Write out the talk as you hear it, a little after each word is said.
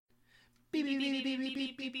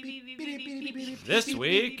This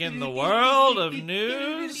week in the world of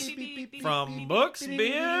news from books,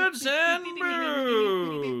 beards, and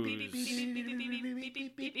brews.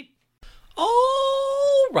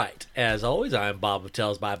 All right. As always, I'm Bob of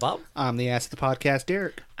Tales by Bob. I'm the ass of the podcast,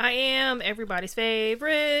 Derek. I am everybody's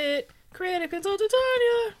favorite creative consultant,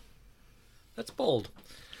 Tanya. That's bold.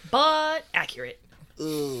 But accurate.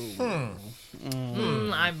 I'm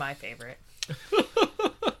my favorite.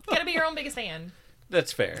 Gotta be your own biggest fan.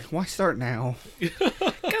 That's fair. Why start now?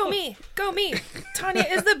 Go me. Go me. Tanya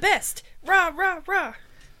is the best. Rah, rah, rah.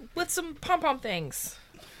 With some pom-pom things.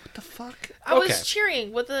 What the fuck? I was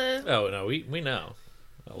cheering with Oh, no, we know.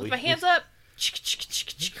 with my hands up.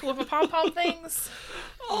 With my pom-pom things.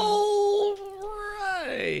 All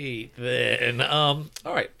right, then. All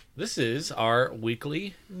right. This is our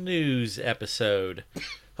weekly news episode.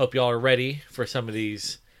 Hope y'all are ready for some of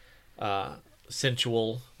these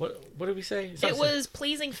sensual... What did we say? It was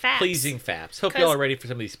pleasing faps. Pleasing faps. Hope y'all are ready for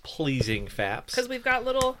some of these pleasing faps. Because we've got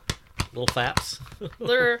little faps.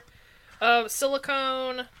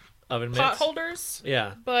 Silicone Oven pot mitts. holders.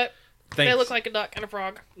 Yeah. But they look like a duck and a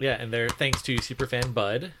frog. Yeah, and they're thanks to Superfan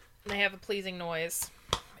Bud. They have a pleasing noise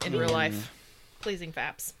in real life. Pleasing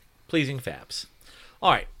faps. Pleasing faps.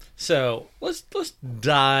 All right, so let's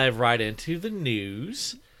dive right into the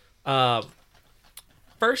news.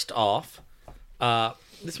 First off,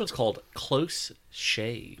 this one's called Close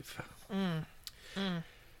Shave.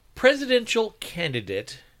 Presidential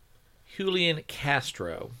candidate Julian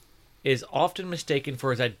Castro is often mistaken for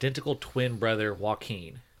his identical twin brother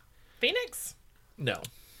Joaquin. Phoenix? No,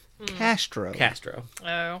 Castro.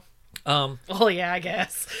 Oh. Um, Well, yeah, I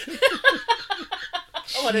guess.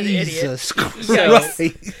 What an idiot. Jesus Christ.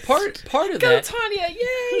 part of Go, that Tanya.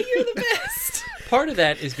 Yay, you're the best. part of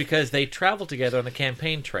that is because they traveled together on the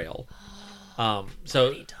campaign trail.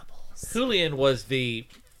 So Julian was the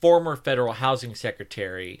former federal housing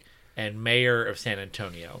secretary and mayor of San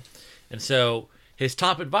Antonio. And so his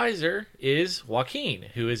top advisor is Joaquin,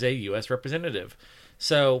 who is a U.S. representative.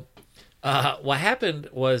 So what happened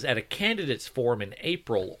was at a candidates forum in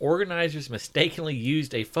April, organizers mistakenly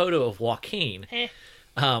used a photo of Joaquin.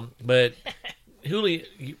 But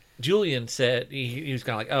Julian said he was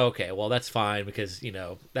kind of like, oh, okay, well, that's fine because,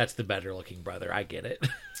 that's the better looking brother. I get it.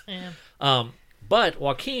 Yeah. But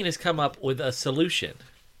Joaquin has come up with a solution.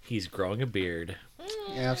 He's growing a beard.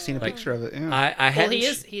 Yeah, I've seen a picture of it. Yeah. Well,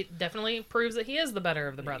 he definitely proves that he is the better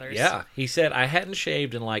of the brothers. Yeah, he said, I hadn't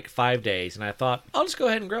shaved in like 5 days, and I thought, I'll just go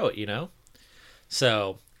ahead and grow it,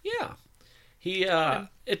 So, yeah.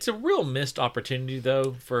 It's a real missed opportunity,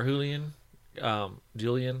 though, for Julian.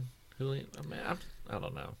 Julian? I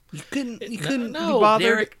don't know. You couldn't be No, bothered?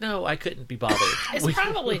 Derek, no, I couldn't be bothered. It's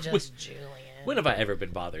probably just Julian. When have I ever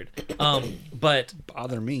been bothered? But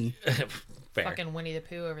Bother me. fair. Fucking Winnie the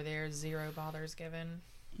Pooh over there, zero bothers given.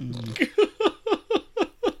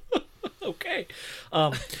 Okay.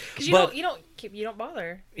 Because you don't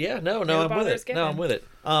bother. Yeah, no, I'm with it. No, I'm with it.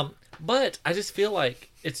 But I just feel like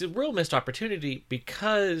it's a real missed opportunity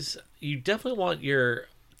because you definitely want your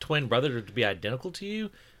twin brother to be identical to you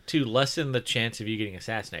to lessen the chance of you getting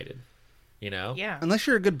assassinated. Yeah. Unless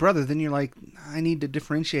you're a good brother, then you're like, I need to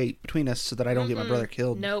differentiate between us so that I don't get my brother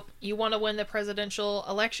killed. Nope. You want to win the presidential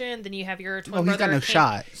election, then you have your twin Oh, brother. he's got no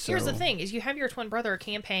shot. So. Here's the thing: is you have your twin brother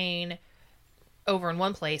campaign over in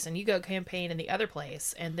one place, and you go campaign in the other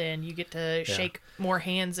place, and then you get to shake more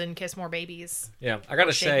hands and kiss more babies. Yeah, I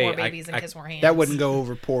gotta Shake say, more babies and kiss more hands. That wouldn't go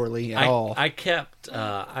over poorly at all. I kept.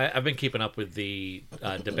 I've been keeping up with the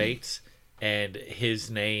debates, and his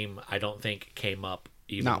name I don't think came up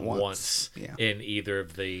even Not once. Yeah. in either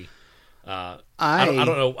of the. I I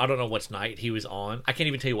don't know what night he was on. I can't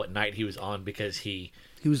even tell you what night he was on because he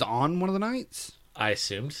was on one of the nights? I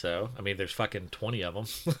assumed so. I mean, there's fucking 20 of them.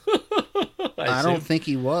 I don't think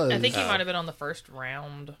he was. I think he might have been on the first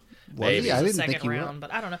round. Maybe. I didn't second think he round, was.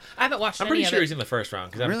 but I don't know. I haven't watched. I'm any pretty of sure it. he's in the first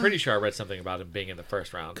round because I'm Really? pretty sure I read something about him being in the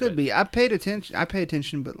first round. Could but, be. I paid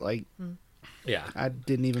attention, but like, Yeah. I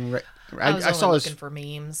didn't even. I was I only saw looking his. for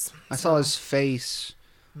memes. I saw his face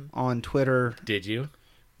on Twitter. Did you?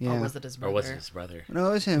 Yeah. Or was it his brother? Or was it his brother? No,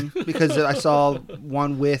 it was him because I saw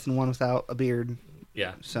one with and one without a beard.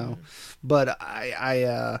 Yeah. So, but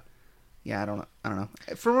I don't know.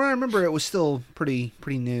 From what I remember, it was still pretty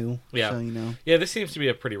new. Yeah. So, Yeah, this seems to be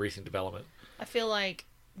a pretty recent development. I feel like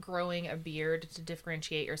growing a beard to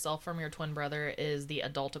differentiate yourself from your twin brother is the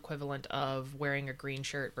adult equivalent of wearing a green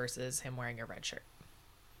shirt versus him wearing a red shirt.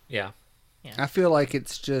 Yeah. I feel like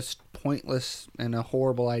it's just pointless and a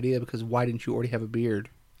horrible idea because why didn't you already have a beard?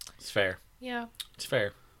 It's fair. Yeah. It's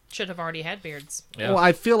fair. Should have already had beards. Yeah. Well,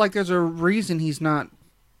 I feel like there's a reason he's not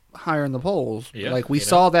higher in the polls. Yeah, Like we you know.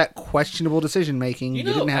 saw that questionable decision making. You You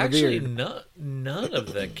know, didn't have actually, a beard. none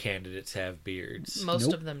of the candidates have beards. Most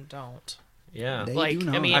Nope. of them don't. Yeah. They Like, do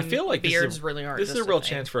I not. mean, I feel like beards really aren't. This is a just real thing.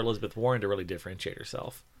 chance for Elizabeth Warren to really differentiate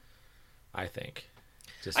herself. I think.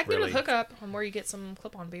 Just I can really do a hookup on where you get some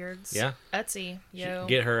clip-on beards. Yeah. Etsy, yo.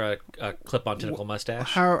 get her a clip-on tentacle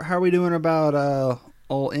mustache. How are we doing about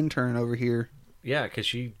old intern over here? Yeah, because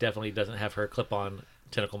she definitely doesn't have her clip-on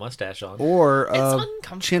tentacle mustache on. Or It's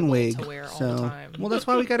uncomfortable chin wig. to wear all so, the time. well, that's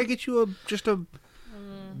why we got to get you a.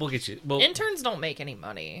 We'll get you. Well, Interns don't make any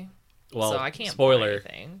money, well, so I can't buy spoiler: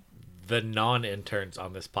 anything. the non-interns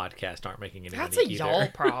on this podcast aren't making any That's money a either. y'all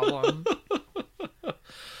problem.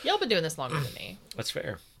 Y'all been doing this longer than me. That's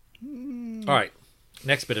fair. All right,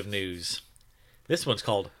 next bit of news. This one's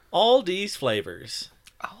called Aldi's Flavors.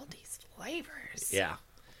 All these flavors. Yeah.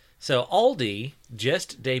 So Aldi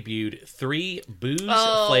just debuted 3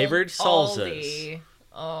 booze-flavored salsas. Aldi.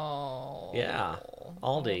 Oh. Yeah,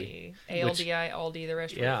 Aldi. ALDI, Aldi, the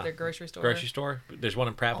restaurant, Yeah. the grocery store. Grocery store. There's one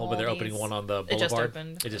in Prattville, but they're Aldi's. opening one on the It just boulevard.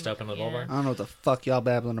 opened. It just opened on the Yeah. boulevard. I don't know what the fuck y'all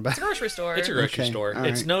babbling about. It's a grocery store. It's a grocery Okay, store. all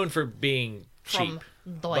It's right. known for being from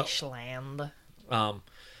cheap. Deutschland.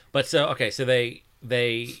 But so okay, so they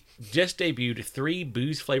just debuted 3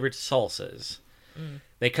 booze-flavored salsas.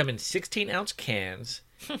 They come in 16-ounce cans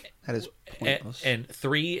That is pointless. and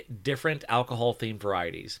 3 different alcohol-themed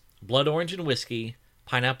varieties: blood orange and whiskey,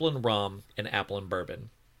 pineapple and rum, and apple and bourbon.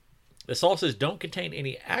 The salsas don't contain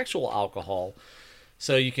any actual alcohol,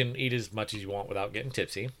 so you can eat as much as you want without getting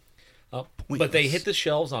tipsy. But they Pointless. hit the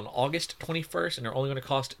shelves on August 21st, and they're only going to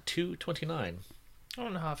cost $2.29. I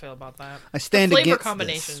don't know how I feel about that. I stand the flavor against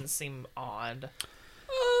combinations this. seem odd.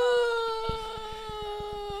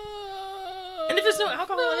 And if there's no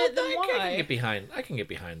alcohol in it, then I why? can get behind. I can get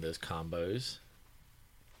behind those combos.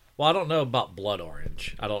 Well, I don't know about blood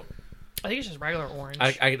orange. I don't. I think it's just regular orange.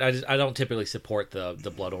 I don't typically support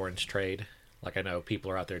the blood orange trade. Like I know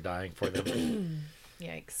people are out there dying for them.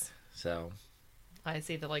 Yikes. So I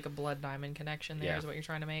see the like a blood diamond connection there is Yeah. what you're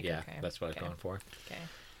trying to make. yeah, Okay. that's what I've Okay. gone for. Okay.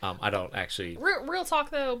 I don't actually. Real talk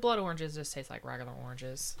though, blood oranges just taste like regular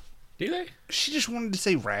oranges. Do they? She just wanted to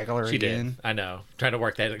say regular She again. did. I know. Trying to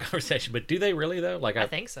work that in the conversation, but do they really though? Like I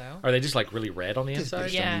think so. Are they just like really red on the Just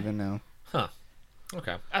inside? Yeah. don't even know. Huh.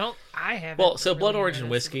 Okay. I have. Well, so blood orange and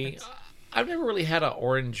whiskey. I've never really had an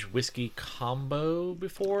orange whiskey combo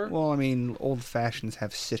before. Well, I mean, old fashions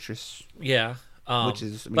have citrus. Yeah. Which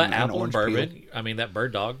is, I mean, but and apple and orange bourbon. I mean, that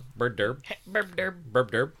bird dog, bird derb, Burp derp. burb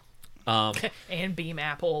derb. And beam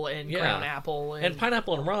apple and Yeah. ground apple And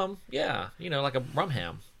pineapple and rum. Yeah. You know, like a rum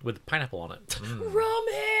ham with pineapple on it. rum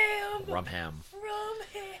ham. Rum ham. Rum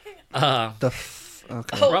ham.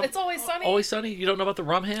 Okay. Oh, Rum- it's always sunny. Always Sunny? You don't know about the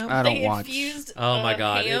rum ham? I don't They watch. infused Oh my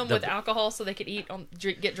God, ham the- with alcohol so they could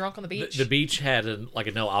get drunk on the beach. The beach had a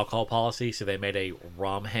no alcohol policy, so they made a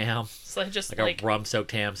rum ham, so just like a rum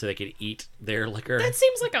soaked ham, so they could eat their liquor. that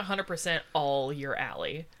seems like 100% all your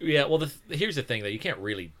alley. Yeah, well, here's the thing, though. You can't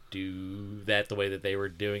really do that the way that they were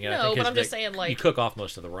doing it. I No, think, but 'cause I'm just saying, like- you cook off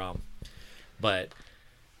most of the rum. But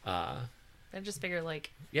I just figure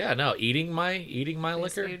like yeah, no, eating my Fast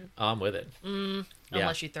liquor, food. I'm with it. Yeah.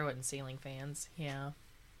 unless you throw it in ceiling fans. Yeah.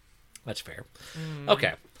 That's fair. Mm.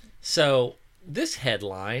 Okay, so this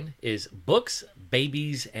headline is Books,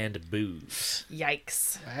 Babies, and Booze.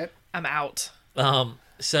 Yikes. What? I'm out.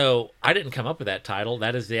 So I didn't come up with that title.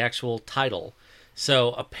 That is the actual title.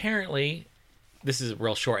 So apparently, this is a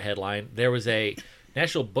real short headline. There was a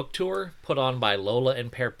national book tour put on by Lola and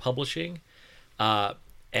Pear Publishing.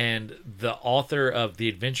 And the author of The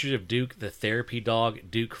Adventures of Duke, the therapy dog,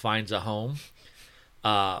 Duke Finds a Home,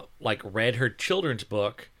 read her children's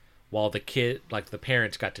book while the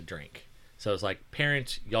parents got to drink. So it's like,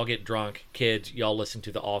 parents, y'all get drunk. Kids, y'all listen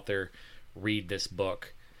to the author read this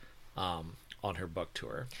book on her book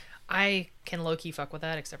tour. I can low key fuck with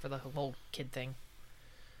that, except for the whole kid thing.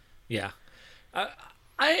 Yeah.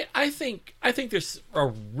 I think there's a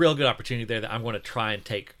real good opportunity there that I'm going to try and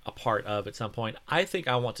take a part of at some point. I think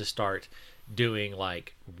I want to start doing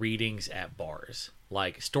like readings at bars,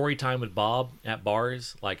 like story time with Bob at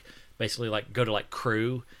bars, like basically like go to like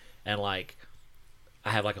Crew and like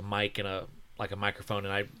I have like a mic and a microphone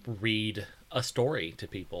and I read a story to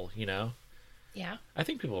people, you know? Yeah. I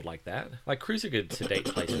think people would like that. Like Crew's a good sedate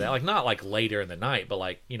place for that. Like not like later in the night, but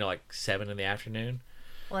like, you know, like 7 in the afternoon.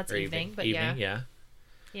 Well, that's Or evening, but evening, yeah. yeah.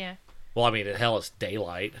 Yeah. Well, I mean, hell, it's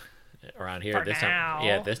daylight around here For at this now. time.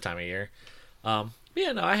 Yeah, at this time of year.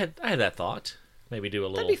 Yeah, no, I had that thought. Maybe do a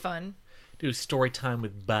That'd little be fun. do story time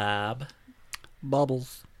with Bob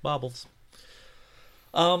Bubbles. Bobbles.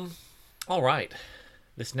 All right.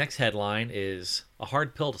 This next headline is a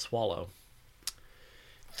hard pill to swallow.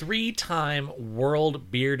 3-time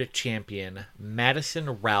world beard champion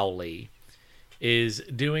Madison Rowley is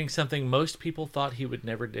doing something most people thought he would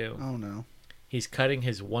never do. Oh no. He's cutting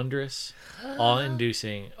his wondrous,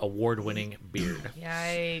 awe-inducing, award-winning beard.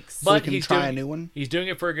 Yikes. But he can try a new one? He's doing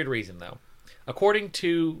it for a good reason, though. According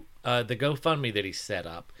to the GoFundMe that he set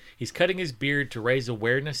up, he's cutting his beard to raise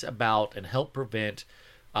awareness about and help prevent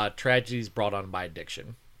tragedies brought on by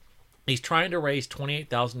addiction. He's trying to raise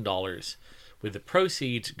 $28,000, with the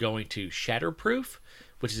proceeds going to Shatterproof,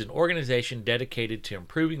 which is an organization dedicated to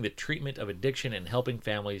improving the treatment of addiction and helping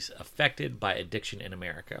families affected by addiction in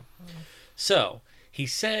America. So, he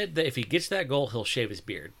said that if he gets that goal, he'll shave his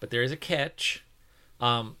beard. But there is a catch.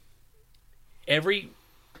 He's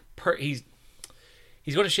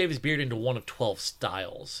going to shave his beard into one of 12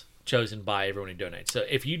 styles chosen by everyone who donates. So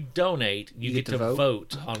if you donate, you get to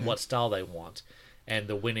vote on what style they want, and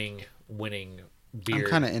the winning beard. I'm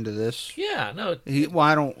kind of into this. Yeah, no.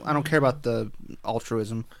 I don't care about the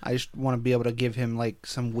altruism. I just want to be able to give him like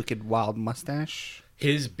some wicked wild mustache.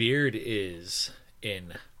 His beard is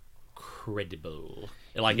incredible.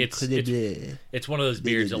 Like it's one of those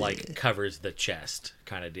beards that like covers the chest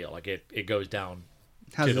kind of deal. Like it goes down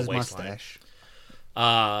How's to the his waistline. mustache?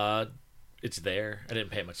 It's there. I didn't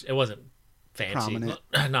pay much. It wasn't fancy. Prominent.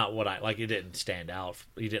 Not what I like. It didn't stand out.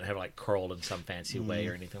 He didn't have it like curled in some fancy way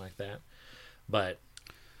or anything like that. But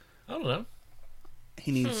I don't know.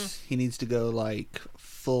 He needs to go like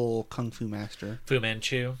full Kung Fu Master. Fu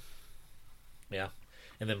Manchu. Yeah,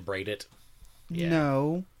 and then braid it. Yeah.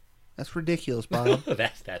 No, that's ridiculous, Bob.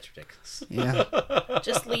 That's ridiculous. Yeah,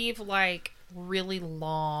 Just leave like really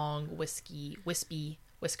long wispy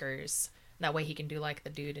whiskers. That way he can do like the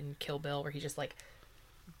dude in Kill Bill where he just like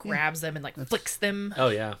grabs them and like flicks them. Oh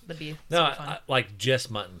yeah. That'd be No, super fun. like just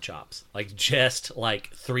mutton chops. Like just like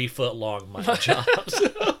 3 foot long mutton chops.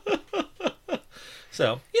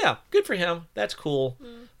 So yeah, good for him. That's cool.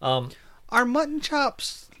 are mutton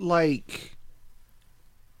chops like,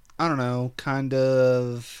 I don't know, kind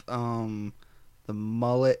of the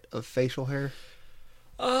mullet of facial hair?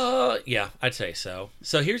 Yeah, I'd say so.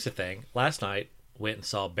 So here's the thing. Last night, went and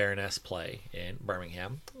saw Baroness play in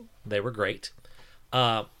Birmingham. They were great.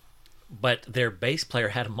 But their bass player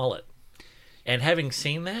had a mullet. And having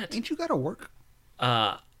seen that, Ain't you got to work?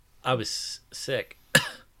 I was sick.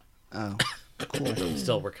 Oh, cool.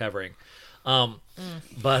 Still recovering.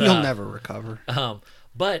 But You'll never recover.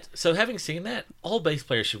 But so having seen that, all bass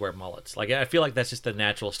players should wear mullets. Like I feel like that's just the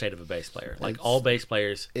natural state of a bass player. Like all bass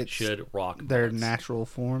players should rock Their mullets. natural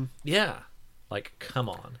form. Yeah. Like come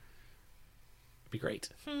on. It'd be great.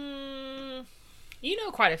 You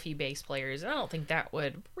know quite a few bass players, and I don't think that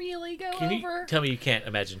would really go Can over. you tell me you can't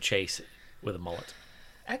imagine Chase with a mullet?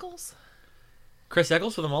 Eccles? Chris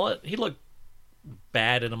Eccles with a mullet? He'd look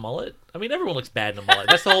bad in a mullet. I mean, everyone looks bad in a mullet.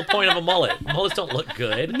 That's the whole point of a mullet. Mullets don't look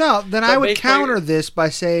good. No, then But I would bass counter player- this by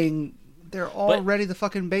saying they're already the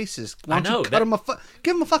fucking bassist. Why don't I know, you cut them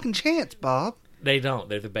give them a fucking chance, Bob? They don't.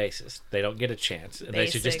 They're the bassist. They don't get a chance. And they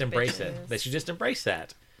should just Basic embrace bitches. it. They should just embrace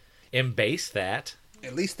that. Embrace that.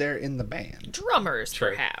 At least they're in the band. Drummers, True.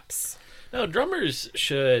 perhaps. No, drummers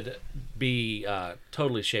should be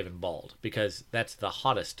totally shaven bald because that's the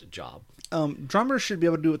hottest job. Drummers should be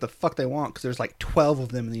able to do what the fuck they want because there's like 12 of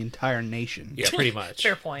them in the entire nation. Yeah, pretty much.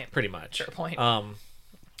 Fair point. Pretty much. Fair point. So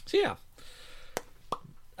yeah.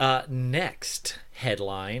 Next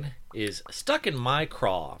headline is Stuck in My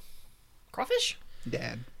Craw. Crawfish?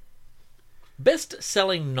 Dad.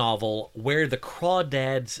 Best-selling novel Where the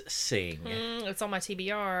Crawdads Sing. It's on my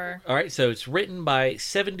TBR. All right, so it's written by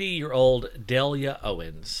 70-year-old Delia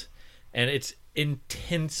Owens, and it's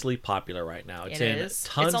intensely popular right now. It's It in is.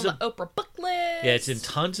 tons It's on of the Oprah book list. yeah, it's in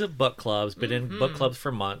tons of book clubs. Been in book clubs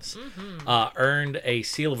for months. Earned a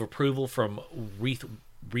seal of approval from Reese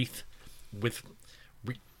Reese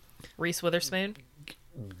Witherspoon.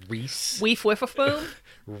 Witherspoon.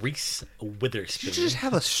 Did you Witherspoon. just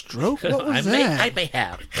have a stroke? What was I that? may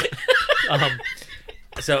have.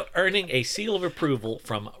 So earning a seal of approval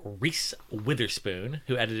from Reese Witherspoon,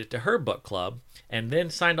 who added it to her book club, and then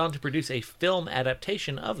signed on to produce a film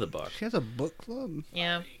adaptation of the book. She has a book club?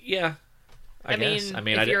 Yeah. Yeah, I guess. Mean, I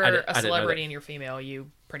mean, if you're I didn't a know celebrity that. and you're female,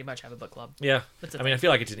 you pretty much have a book club. Yeah, That's a I mean, I thing.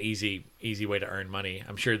 feel like it's an easy way to earn money.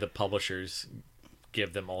 I'm sure the publishers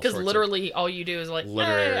give them all sorts Because literally all you do is like, hey, I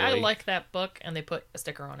Literally. like that book, and they put a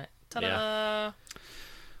sticker on it. Ta-da! Yeah.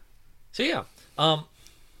 So yeah,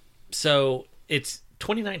 so it's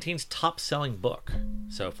 2019's top-selling book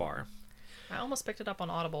so far. I almost picked it up on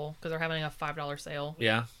Audible because they're having a $5 sale.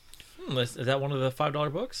 Yeah. Is that one of the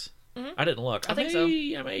 $5 books? I didn't look. I think so.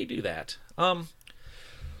 I may do that. All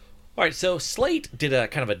All right, so Slate did a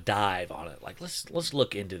kind of a dive on it. Like, let's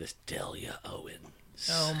look into this Delia Owens.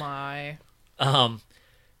 Oh my.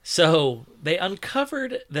 So they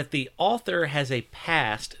uncovered that the author has a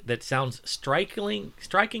past that sounds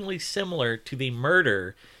strikingly similar to the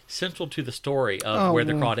murder central to the story of Where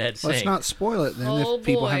the Crawdads Sing. Let's not spoil it then Oh, if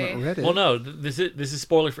people boy. haven't read it. Well, no, this is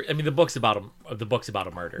spoiler free. I mean, the book's about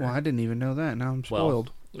a murder. Well, I didn't even know that. Now I'm spoiled.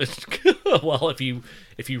 Well, if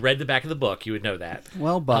you read the back of the book, you would know that.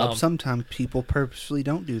 Well, Bob, sometimes people purposely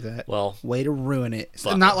don't do that. Well, way to ruin it. It's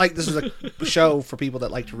Bob. not like this is a show for people that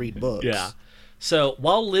like to read books. yeah. So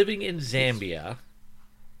while living in Zambia,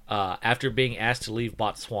 after being asked to leave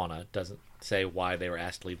Botswana, doesn't say why they were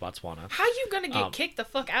asked to leave Botswana. How you gonna get kicked the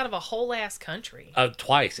fuck out of a whole ass country?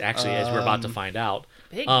 Twice, actually, as we're about to find out.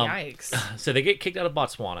 Big yikes. So they get kicked out of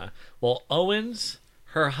Botswana. Well, Owens,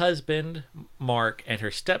 her husband, Mark, and her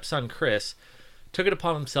stepson, Chris, took it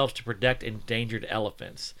upon themselves to protect endangered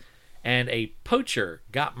elephants. And a poacher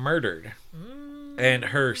got murdered. And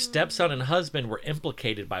her stepson and husband were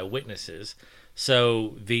implicated by witnesses.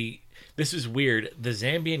 So this is weird. The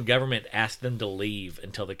Zambian government asked them to leave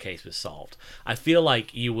until the case was solved. I feel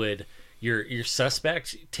like you would... Your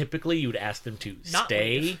suspects, typically you would ask them to Not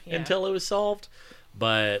stay leave, yeah. until it was solved.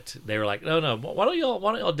 But they were like, no, why don't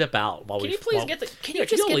y'all dip out while Can we... you please while- get the? Can Yeah, you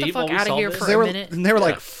just y'all get the leave while fuck we out of solve here this? for They a were, minute? and they were Yeah.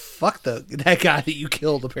 like, "Fuck that guy that you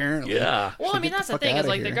killed." Apparently, Yeah. Well, So I mean get that's the fuck thing is outta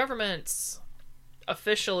like the here. government's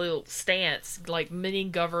official stance, like many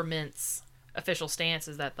governments' official stance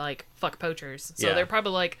is that like fuck poachers. So Yeah. they're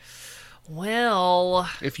probably like, well,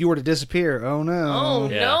 If you were to disappear, oh no. oh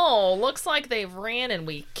Yeah. no, looks like they've ran and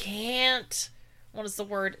we can't. What is the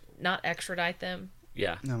word? Not extradite them.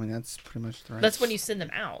 Yeah. I mean, that's pretty much the right. That's when you send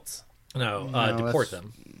them out. No, No, deport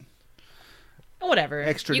that's- them. Whatever.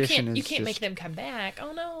 Extradition you is can't make just- them come back.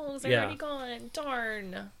 Oh no, they're Yeah. already gone.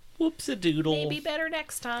 Darn. Whoops-a-doodle. Maybe better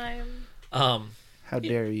next time. How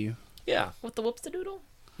dare you? Yeah. With the whoops a doodle.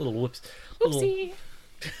 Little whoops. Little, Whoopsie.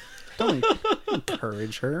 Don't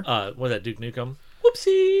encourage her. what was that, Duke Nukem?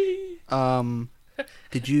 Whoopsie.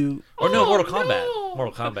 Did you? Or no, Oh, Mortal Kombat. no.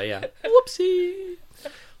 Mortal Kombat, yeah. Whoopsie.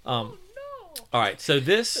 All right, so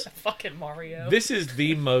this Fucking Mario. is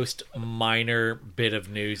the most minor bit of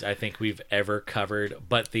news I think we've ever covered,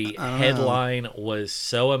 but the headline was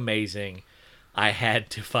so amazing, I had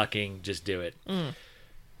to fucking just do it.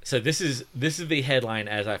 So this is the headline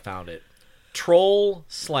as I found it. Troll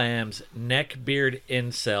slams neckbeard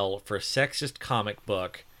incel for sexist comic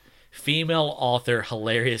book. Female author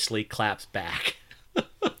hilariously claps back. I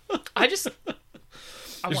want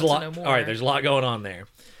There's to a lot. know more. All right, there's a lot going on there.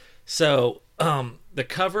 So, the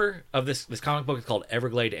cover of this comic book is called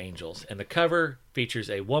Everglade Angels, and the cover features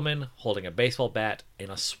a woman holding a baseball bat in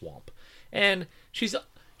a swamp, and she's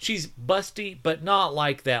busty, but not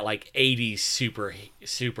like that, like 80s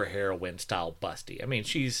super heroine style busty. I mean,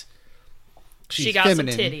 she's She got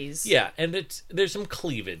feminine. some titties. yeah, and there's some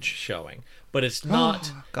cleavage showing, but it's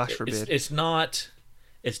not. Gosh forbid. It's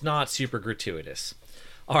not super gratuitous.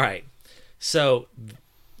 All right, so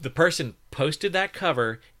the person posted that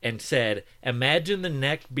cover and said, "Imagine the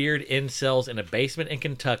neckbeard incels in a basement in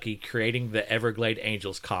Kentucky creating the Everglade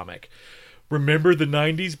Angels comic. Remember the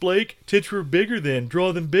 90s, Blake? Tits were bigger then.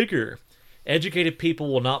 Draw them bigger. Educated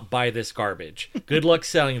people will not buy this garbage. Good luck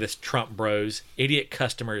selling this, Trump bros. Idiot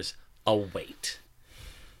customers await."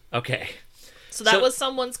 Okay. So that So- was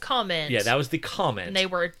someone's comment. Yeah, that was the comment. And they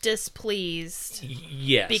were displeased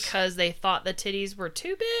Yes. because they thought the titties were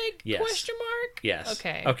too big? Yes. Question mark? Yes.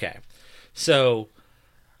 Okay. Okay. So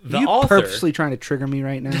the you author, purposely trying to trigger me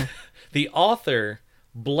right now? the author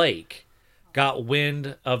Blake, got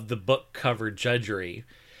wind of the book cover judgery,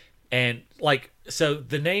 and like, so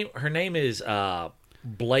her name is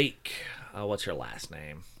Blake. What's her last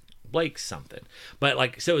name? Blake something. But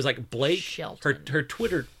like, so it was like Blake. Shelton. Her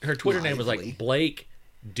Twitter name was Lively. like Blake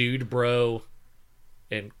Dude Bro,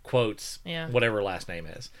 in quotes. Yeah. Whatever her last name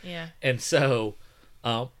is. Yeah. And so,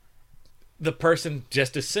 the person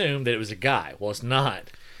just assumed that it was a guy. Well, it's not.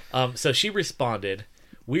 So she responded,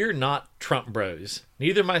 "We're not Trump bros.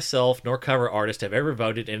 Neither myself nor cover artist have ever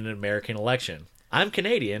voted in an American election. I'm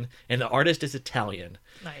Canadian, and the artist is Italian.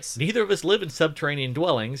 Nice. Neither of us live in subterranean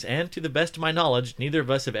dwellings, and to the best of my knowledge, neither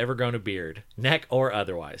of us have ever grown a beard, neck or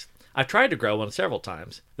otherwise. I've tried to grow one several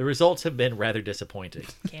times. The results have been rather disappointing."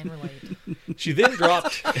 Can relate. She then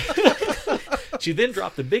dropped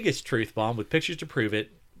the biggest truth bomb with pictures to prove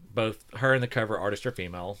it. Both her and the cover artist are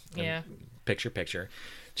female. And Yeah. Picture.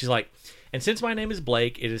 She's like, "And since my name is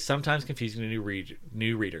Blake, it is sometimes confusing to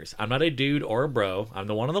new readers. I'm not a dude or a bro. I'm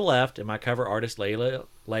the one on the left, and my cover artist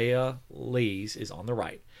Leia Lees is on the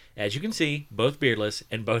right. As you can see, both beardless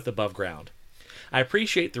and both above ground. I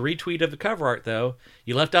appreciate the retweet of the cover art, though.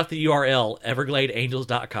 You left out the URL,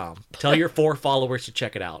 evergladeangels.com. Tell your 4 followers to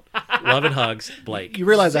check it out. Love and hugs, Blake. You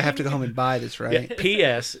realize I have to go home and buy this, right?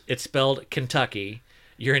 P.S. It's spelled Kentucky.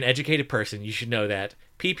 You're an educated person. You should know that.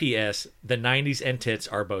 P.P.S. The 90s and tits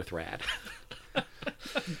are both rad.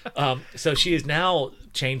 So she has now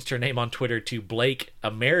changed her name on Twitter to Blake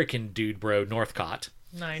American Dude Bro Northcott.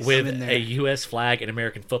 Nice. With I'm in there. a U.S. flag and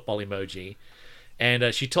American football emoji.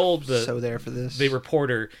 And she told So there for this. the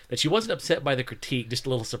reporter that she wasn't upset by the critique, just a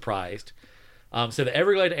little surprised. So the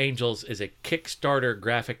Everglade Angels is a Kickstarter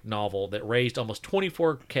graphic novel that raised almost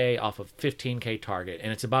 $24K off of $15K target,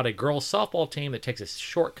 and it's about a girls softball team that takes a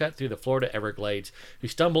shortcut through the Florida Everglades who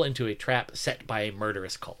stumble into a trap set by a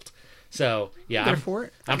murderous cult. So yeah, There for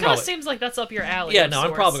it. I'm Kind of probably seems like that's up your alley. yeah. of No, I'm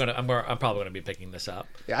sorts. probably gonna be picking this up.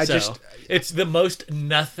 Yeah, It's the most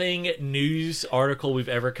nothing news article we've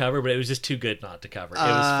ever covered, but it was just too good not to cover. It was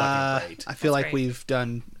fucking great. I feel That's like great. we've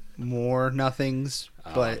done more nothings,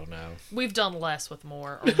 I but don't know. We've done less with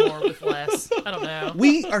more, or more with less. I don't know.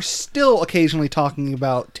 we are still occasionally talking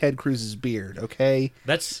about Ted Cruz's beard, okay?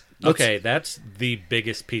 That's okay. That's the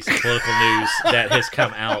biggest piece of political news that has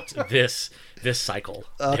come out this cycle,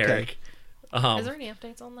 Okay. Derek. Is there any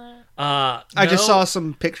updates on that? I just saw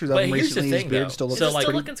some pictures of But him here's the recently. His thing, beard though. still looks So, Is it like,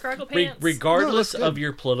 still looking scraggle pants? Regardless No, it looks of good.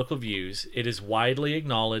 your political views, it is widely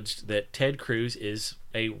acknowledged that Ted Cruz is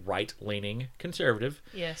a right-leaning conservative.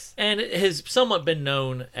 Yes. And it has somewhat been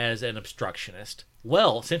known as an obstructionist.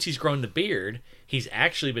 Well, since he's grown the beard, he's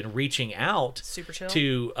actually been reaching out Super chill.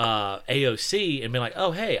 to AOC and been like,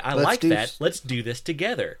 "Oh, hey, I Let's like do that. s- Let's do this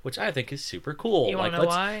together," which I think is super cool. You want like, to know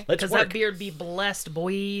why? Let's Because work. that beard be blessed,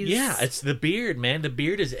 boys. Yeah, it's the beard, man. The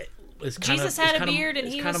beard is kind Jesus of had a beard and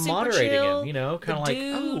he kind was of super moderating chill. him. You know, kind of The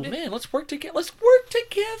like, oh dude- man, let's work together. Let's work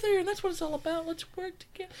together, and that's what it's all about. Let's work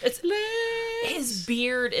together. It's- Let's His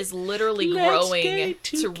beard is literally let's growing get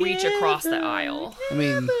to reach across the together. aisle. I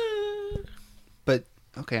mean, but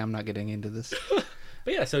okay, I'm not getting into this.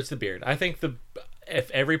 But yeah, so it's the beard. I think if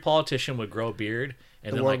every politician would grow a beard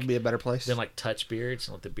and The then world like would be a better place. then like touch beards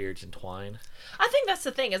and let the beards entwine I think that's the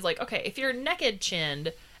thing is like, okay, if you're naked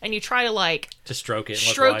chinned and you try to like to stroke it, and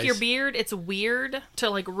look stroke wise. your beard, it's weird to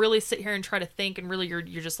like really sit here and try to think and really you're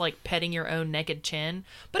just like petting your own naked chin.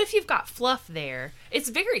 But if you've got fluff there, it's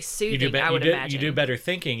very You soothing, do, I would imagine. you do better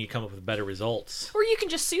thinking, you come up with better results. Or you can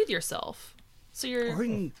just soothe yourself. So you're Or you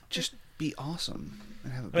can just be awesome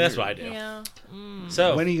and have a I mean, that's beard. what I do. yeah.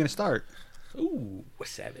 So, When are you going to start? ooh,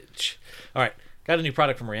 savage. All right, got a new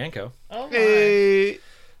product from Rianco. Oh my. Hey.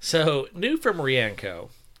 So, new from Rianco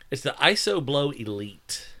is the ISO Blow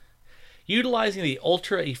Elite. Utilizing the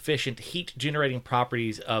ultra-efficient heat-generating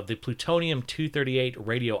properties of the plutonium-238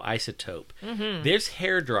 radioisotope, this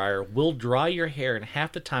hairdryer will dry your hair in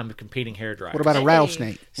half the time of competing hairdryers. What about a Hey.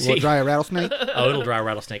 rattlesnake? Will See. it dry a rattlesnake? Oh, it'll dry a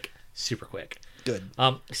rattlesnake super quick. Good.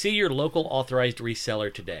 See your local authorized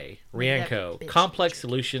reseller today. Make that Rianco, bitch complex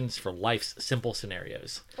solutions for life's simple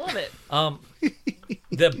scenarios. Love it.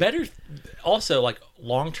 The better, also like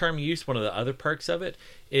long-term use, one of the other perks of it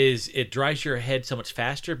is it dries your head so much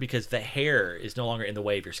faster because the hair is no longer in the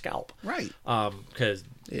way of your scalp. Right. Because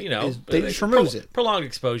They just removes it. Prolonged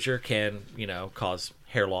exposure can cause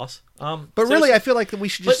hair loss. But so really, it's- I feel like that we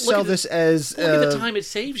should but just look sell at the- this as look at the time it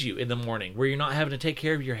saves you in the morning, where you're not having to take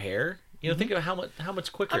care of your hair. Think of how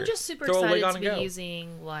much quicker. I'm just super Throw a wig excited on to and be go.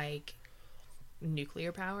 using like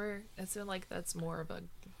nuclear power. It's like that's more of a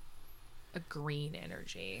green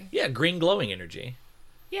energy. Yeah, green glowing energy.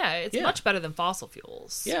 Yeah, it's Yeah. much better than fossil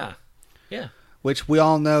fuels. Yeah, yeah. which we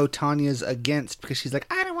all know Tanya's against because she's like,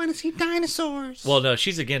 I don't want to see dinosaurs. Well, no,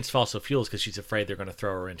 she's against fossil fuels because she's afraid they're going to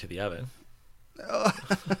throw her into the oven.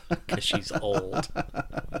 Because she's old.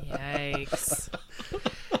 Yikes.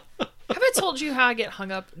 Have I told you how I get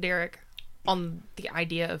hung up, Derek, on the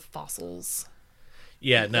idea of fossils?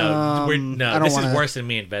 Yeah, no, I don't this wanna- is worse than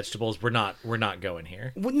me and vegetables. We're not going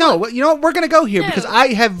here. No, you know what? We're going to go here No. because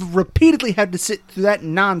I have repeatedly had to sit through that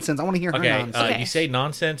nonsense. I want to hear her Okay, nonsense. Okay. you say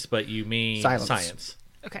nonsense, but you mean Silence. science.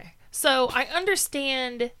 Okay. So I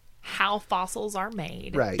understand how fossils are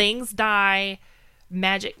made. Right. Things die.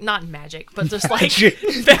 Not magic, but just like Magic.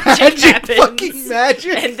 magic Magic, happens, fucking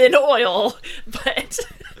magic. and then oil. But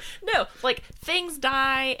no, like things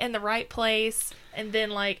die in the right place, and then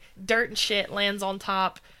like dirt and shit lands on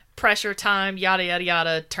top. Pressure time, yada yada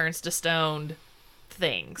yada, turns to stoned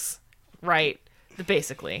things. Right?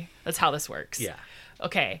 Basically, that's how this works. Yeah.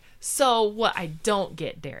 Okay, so what I don't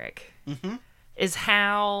get, Derek, is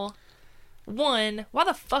how, one, why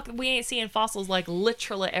the fuck we ain't seeing fossils like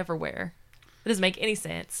literally everywhere? It doesn't make any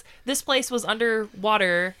sense. This place was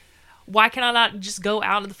underwater Why can I not just go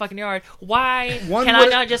out in the fucking yard? Why One can I would-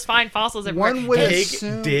 not just find fossils everywhere? one would And-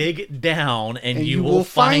 assume- dig down, and you will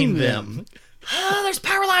find them. There's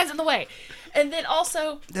power lines in the way. And then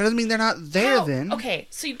also, That doesn't mean they're not there how- then, okay,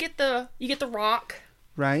 so you get the rock,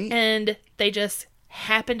 right? and they just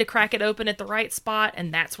happen to crack it open at the right spot,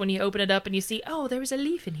 and that's when you open it up and you see, oh, there's a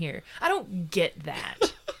leaf in here. I don't get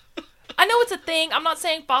that. I know it's a thing. I'm not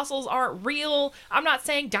saying fossils aren't real. I'm not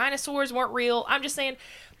saying dinosaurs weren't real. I'm just saying,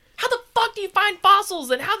 how the fuck do you find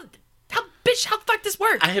fossils, and how the fuck this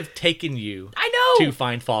work? I have taken you I know to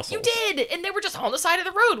find fossils. you did, and they were just on the side of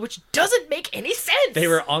the road, which doesn't make any sense. They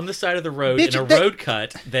were on the side of the road Bitch, in a road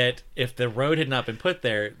cut that if the road had not been put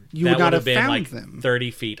there, You that would not would have been found like them.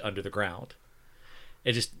 30 feet under the ground.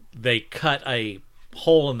 They cut a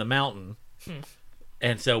hole in the mountain.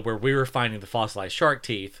 And so where we were finding the fossilized shark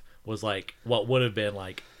teeth was like what would have been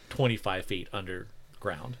like 25 feet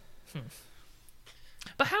underground.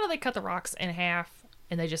 But how do they cut the rocks in half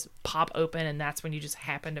and they just pop open, and that's when you just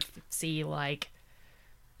happen to see like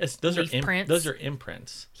Those Leaf are prints? those are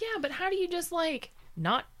imprints. yeah, but how do you just like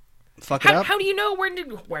not Fuck it up. how do you know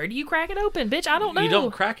where do you crack it open, bitch? I don't know. You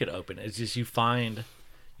don't crack it open. It's just you find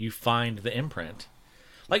the imprint.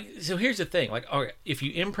 Like, so here's the thing. Like, all right, if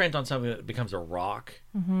you imprint on something that becomes a rock,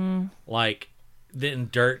 like then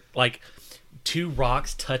dirt, like two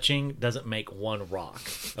rocks touching doesn't make one rock.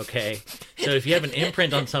 Okay, so if you have an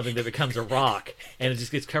imprint on something that becomes a rock and it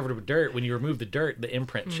just gets covered with dirt, when you remove the dirt, the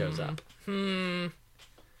imprint shows up. I'm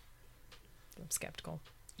skeptical.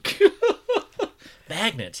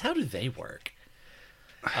 Magnets, how do they work?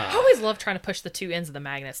 I always love trying to push the two ends of the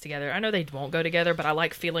magnets together. I know they won't go together, but I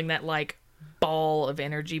like feeling that like ball of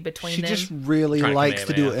energy between She them. just really Trying to likes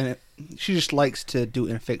to do Kamehameha. it. She just likes to do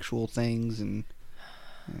ineffectual things, and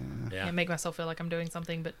Yeah, and make myself feel like I'm doing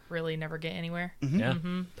something, but really never get anywhere. yeah.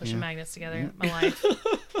 Pushing magnets together, my life.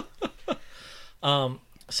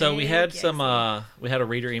 So we Big had yes. we had a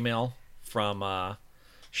reader email from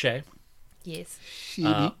Shay. Yes.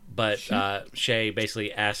 But Shay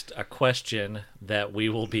basically asked a question that we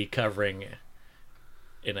will be covering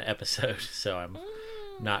in an episode, so I'm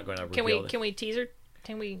not going to reveal it. Can we teaser?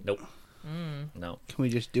 Can we? Nope. No. can we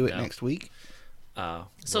just do it No. next week? So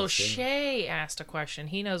we'll see. Shay asked a question.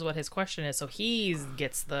 He knows what his question is, so he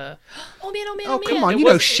gets the. Oh man! Oh man! Oh, Oh man! come on, It you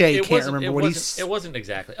know wasn't- Shay it can't wasn't- remember it what wasn't- he's. It wasn't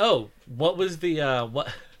exactly. Oh, what was the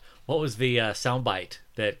what was the soundbite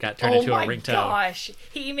that got turned Oh into my a ringtone? gosh!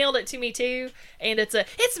 He emailed it to me too, and it's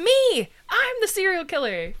me. I'm the serial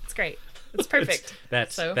killer. It's great. It's perfect.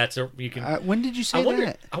 That's So- you can. When did you say I wonder.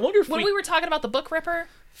 that? I wonder if When we were talking about the book ripper,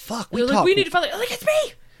 Fuck, we we were talk. like, we need to find. Like, it's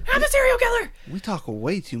me. I'm the serial killer. We talk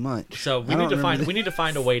way too much. So we I need don't to remember find the- we need to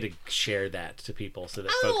find a way to share that to people so that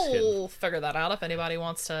folks can. I'll figure that out if anybody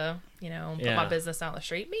wants to, put Yeah. my business out in the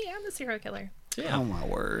street. Me, I'm the serial killer. Yeah. Oh my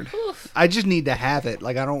word! Oof. I just need to have it.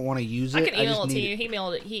 Like I don't want to use it. I can email just it to need you. He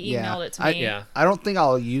emailed it. He Yeah. emailed it to I- me. Yeah. I don't think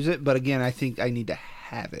I'll use it, but again, I think I need to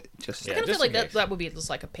have it. Just Yeah. I kind of just feel like in case. that would be just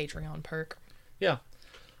like a Patreon perk. Yeah.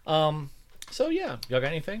 So yeah, y'all got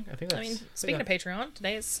anything? I think that's. I mean, speaking of Patreon,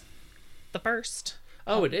 today is the first.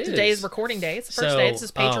 oh, it is. Today is recording day. It's the first So, day. This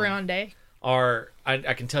is Patreon day.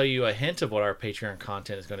 I can tell you a hint of what our Patreon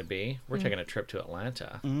content is going to be. We're taking a trip to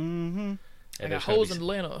Atlanta. Mm-hmm. I got hoes in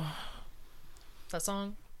Atlanta. That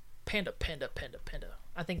song, Panda, Panda, Panda, Panda.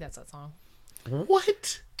 I think that's that song.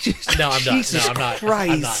 What? No, I'm not. Jesus No, I'm not.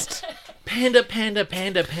 Christ. I'm not. Panda, panda,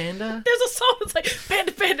 panda, panda. There's a song that's like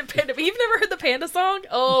Panda, Panda, Panda. But you've never heard the Panda song?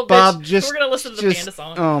 Oh, Bob, bitch. just We're gonna listen to the just- Panda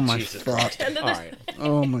song. Oh my Jesus fuck! Christ. And then All there's- right.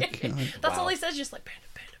 Oh my god! That's Wow. all he says, just like Panda,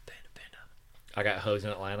 Panda, Panda, Panda. I got hoes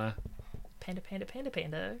in Atlanta. Panda, Panda, Panda,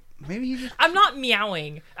 Panda. Maybe you just. I'm not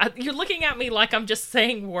meowing. You're looking at me like I'm just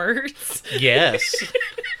saying words. Yes.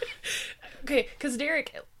 Okay, because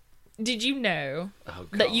Derek, did you know Oh,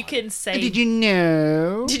 that you God. can say? Did you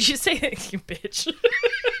know? Did you say you bitch?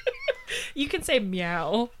 You can say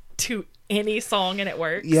meow to any song and it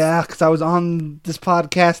works. Yeah, because I was on this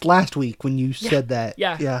podcast last week when you said that.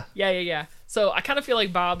 Yeah. Yeah. Yeah. So I kind of feel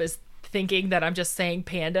like Bob is thinking that I'm just saying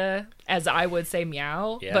panda as I would say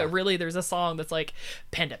meow, Yeah. but really there's a song that's like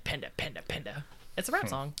panda, panda, panda, panda. It's a rap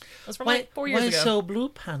song. It's from like 4 years why ago. so blue,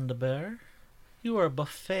 panda bear? You are a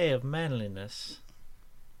buffet of manliness.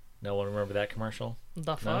 No one remember that commercial?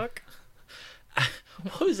 The fuck?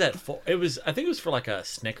 What was that for? It was. I think it was for like a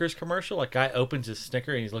Snickers commercial. Like, guy opens his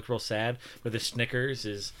Snicker and he's looked real sad, but the Snickers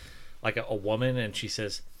is like a woman, and she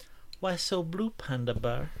says, "Why so blue, panda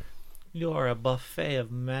bear? You are a buffet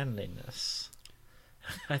of manliness."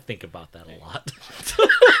 I think about that a lot.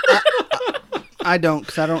 I don't,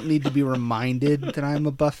 because I don't need to be reminded that I'm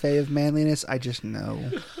a buffet of manliness. I just know.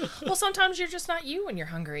 Well, sometimes you're just not you when you're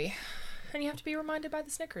hungry. and you have to be reminded by the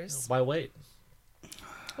Snickers. Why wait?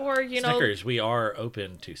 Or, you know... Snickers, we are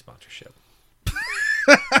open to sponsorship.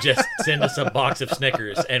 Just send us a box of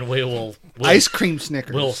Snickers, and we'll Ice cream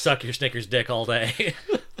Snickers. We'll suck your Snickers dick all day.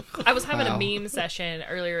 I was having Wow. a meme session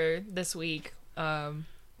earlier this week. I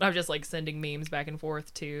was just like sending memes back and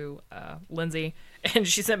forth to Lindsay, and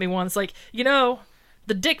she sent me one. It's like, you know,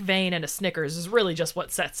 the dick vein in a Snickers is really just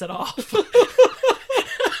what sets it off.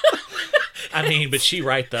 I mean, but she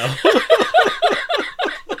right though.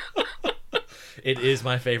 It is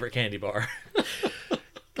my favorite candy bar.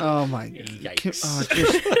 Oh my Yikes.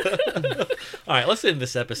 Oh, All right, let's end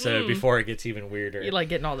this episode before it gets even weirder. You like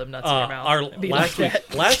getting all them nuts in your mouth. Our and being like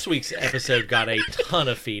that. last week's episode got a ton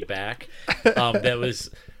of feedback. That was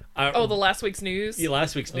Oh, the last week's news?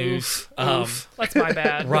 last week's news. Oof. That's my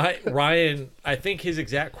bad. Ryan, I think his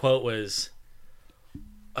exact quote was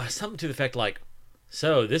something to the effect like,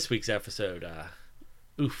 "So this week's episode,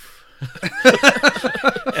 oof."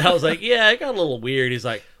 And I was like, "Yeah, it got a little weird." He's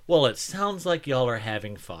like, "Well, it sounds like y'all are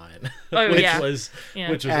having fun," Oh, which yeah. was Yeah.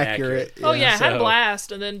 which was accurate. Oh yeah, had a So-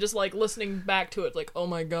 blast, and then just like listening back to it, like, oh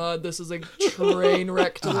my god, this is a train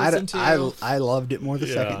wreck to listen to. I loved it more the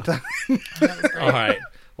second time. That was great. All right.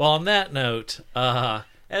 Well, on that note,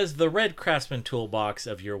 as the Red Craftsman toolbox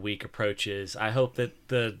of your week approaches, I hope that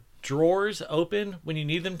the drawers open when you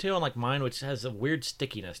need them to, unlike mine, which has a weird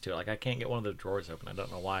stickiness to it. Like, I can't get one of the drawers open. I don't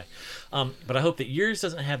know why. But I hope that yours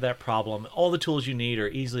doesn't have that problem. All the tools you need are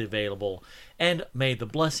easily available. And may the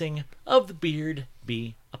blessing of the beard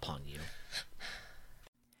be upon you.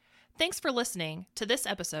 Thanks for listening to this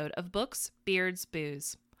episode of Books, Beards,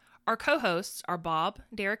 Booze. Our co-hosts are Bob,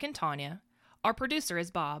 Derek, and Tanya. Our producer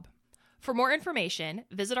is Bob. For more information,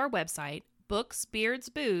 visit our website,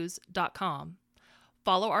 booksbeardsbooze.com.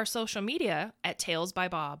 Follow our social media at Tales by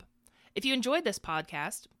Bob. If you enjoyed this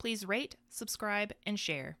podcast, please rate, subscribe, and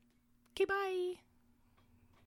share. Okay, bye.